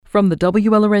From the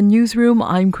WLRN Newsroom,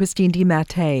 I'm Christine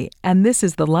DiMattei, and this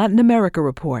is the Latin America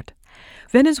Report.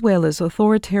 Venezuela's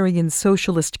authoritarian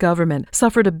socialist government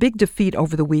suffered a big defeat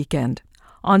over the weekend.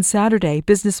 On Saturday,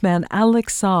 businessman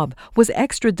Alex Saab was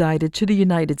extradited to the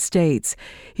United States.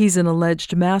 He's an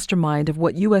alleged mastermind of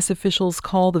what U.S. officials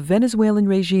call the Venezuelan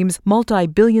regime's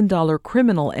multi-billion-dollar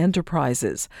criminal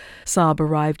enterprises. Saab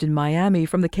arrived in Miami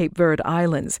from the Cape Verde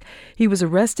Islands. He was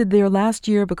arrested there last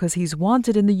year because he's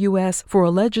wanted in the U.S. for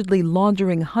allegedly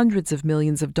laundering hundreds of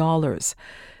millions of dollars.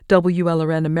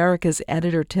 WLRN America's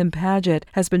editor Tim Padgett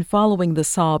has been following the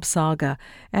Saab saga,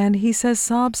 and he says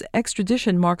Saab's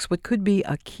extradition marks what could be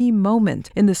a key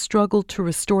moment in the struggle to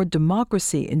restore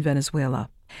democracy in Venezuela.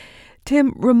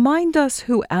 Tim, remind us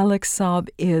who Alex Saab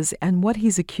is and what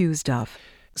he's accused of.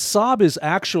 Saab is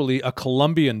actually a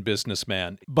Colombian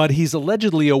businessman, but he's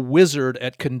allegedly a wizard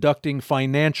at conducting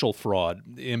financial fraud,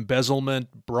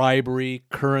 embezzlement, bribery,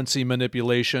 currency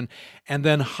manipulation, and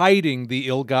then hiding the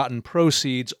ill-gotten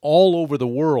proceeds all over the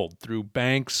world through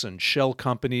banks and shell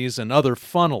companies and other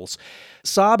funnels.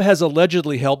 Saab has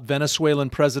allegedly helped Venezuelan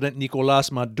President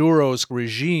Nicolás Maduro's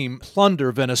regime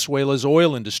plunder Venezuela's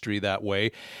oil industry that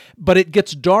way. But it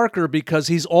gets darker because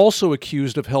he's also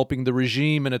accused of helping the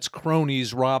regime and its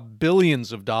cronies rob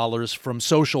billions of dollars from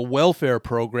social welfare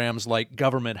programs like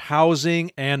government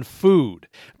housing and food.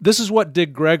 This is what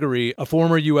Dick Gregory, a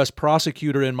former U.S.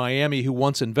 prosecutor in Miami who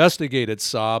once investigated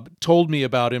Saab, told me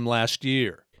about him last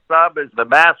year. Saab is the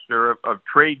master of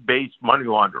trade-based money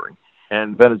laundering.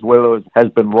 And Venezuela has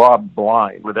been robbed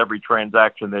blind with every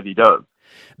transaction that he does.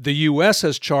 The U.S.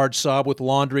 has charged Saab with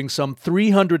laundering some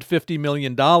 $350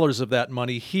 million of that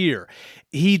money here.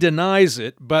 He denies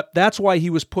it, but that's why he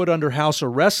was put under house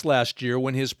arrest last year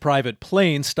when his private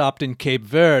plane stopped in Cape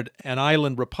Verde, an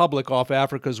island republic off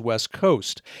Africa's west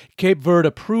coast. Cape Verde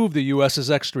approved the U.S.'s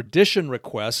extradition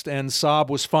request, and Saab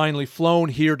was finally flown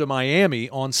here to Miami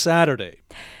on Saturday.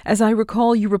 As I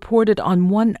recall, you reported on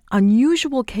one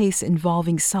unusual case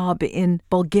involving Saab in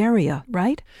Bulgaria,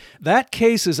 right? That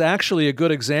case is actually a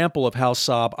good example of how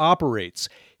Saab operates.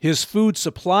 His food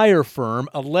supplier firm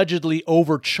allegedly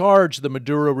overcharged the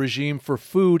Maduro regime for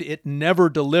food it never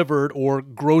delivered or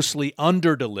grossly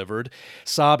underdelivered.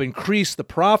 Saab increased the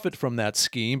profit from that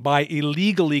scheme by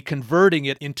illegally converting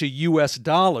it into U.S.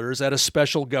 dollars at a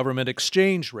special government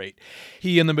exchange rate.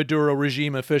 He and the Maduro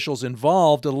regime officials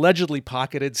involved allegedly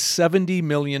pocketed $70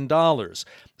 million.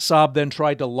 Saab then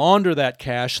tried to launder that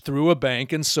cash through a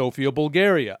bank in Sofia,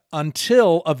 Bulgaria,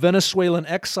 until a Venezuelan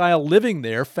exile living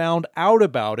there found out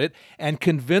about it and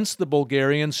convinced the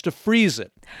Bulgarians to freeze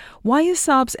it. Why is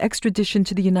Saab's extradition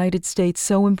to the United States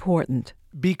so important?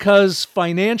 Because,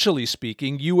 financially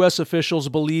speaking, U.S. officials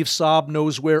believe Saab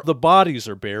knows where the bodies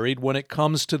are buried when it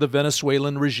comes to the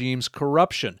Venezuelan regime's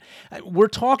corruption. We're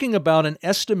talking about an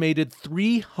estimated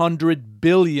 $300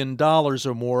 billion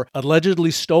or more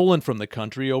allegedly stolen from the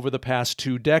country over the past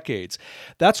 2 decades.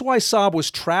 That's why Saab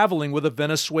was traveling with a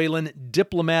Venezuelan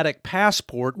diplomatic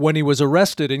passport when he was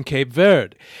arrested in Cape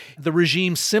Verde. The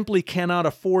regime simply cannot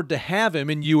afford to have him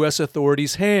in U.S.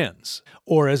 authorities' hands.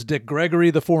 Or as Dick Gregory,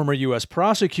 the former U.S.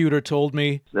 prosecutor, told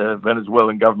me, the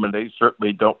Venezuelan government, they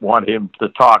certainly don't want him to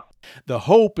talk. The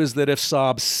hope is that if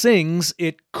Saab sings,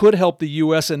 it could help the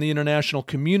U.S. and the international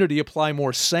community apply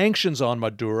more sanctions on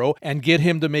Maduro and get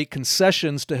him to make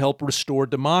concessions to help restore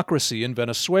democracy in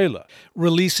Venezuela,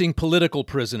 releasing political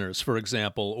prisoners, for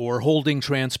example, or holding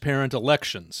transparent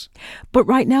elections. But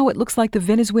right now it looks like the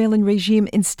Venezuelan regime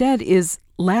instead is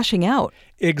lashing out.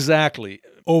 Exactly.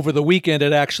 Over the weekend,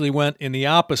 it actually went in the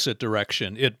opposite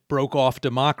direction. It broke off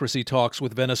democracy talks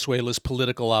with Venezuela's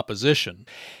political opposition.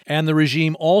 And the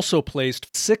regime also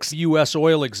placed 6 U.S.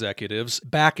 oil executives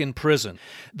back in prison.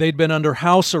 They'd been under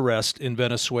house arrest in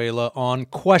Venezuela on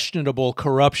questionable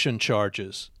corruption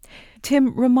charges.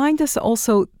 Tim, remind us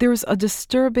also there's a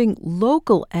disturbing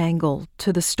local angle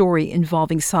to the story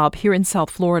involving Saab here in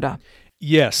South Florida.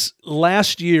 Yes.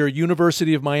 Last year,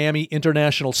 University of Miami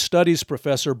International Studies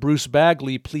professor Bruce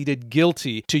Bagley pleaded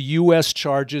guilty to U.S.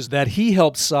 charges that he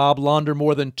helped Saab launder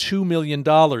more than $2 million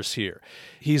here.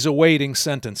 He's awaiting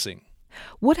sentencing.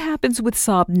 What happens with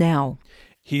Saab now?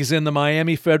 He's in the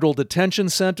Miami Federal Detention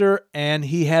Center, and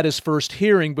he had his first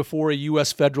hearing before a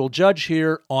U.S. federal judge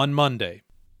here on Monday.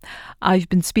 I've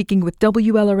been speaking with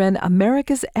WLRN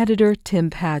America's editor Tim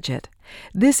Padgett.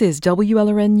 This is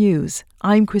WLRN News.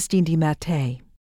 I'm Christine DiMattei.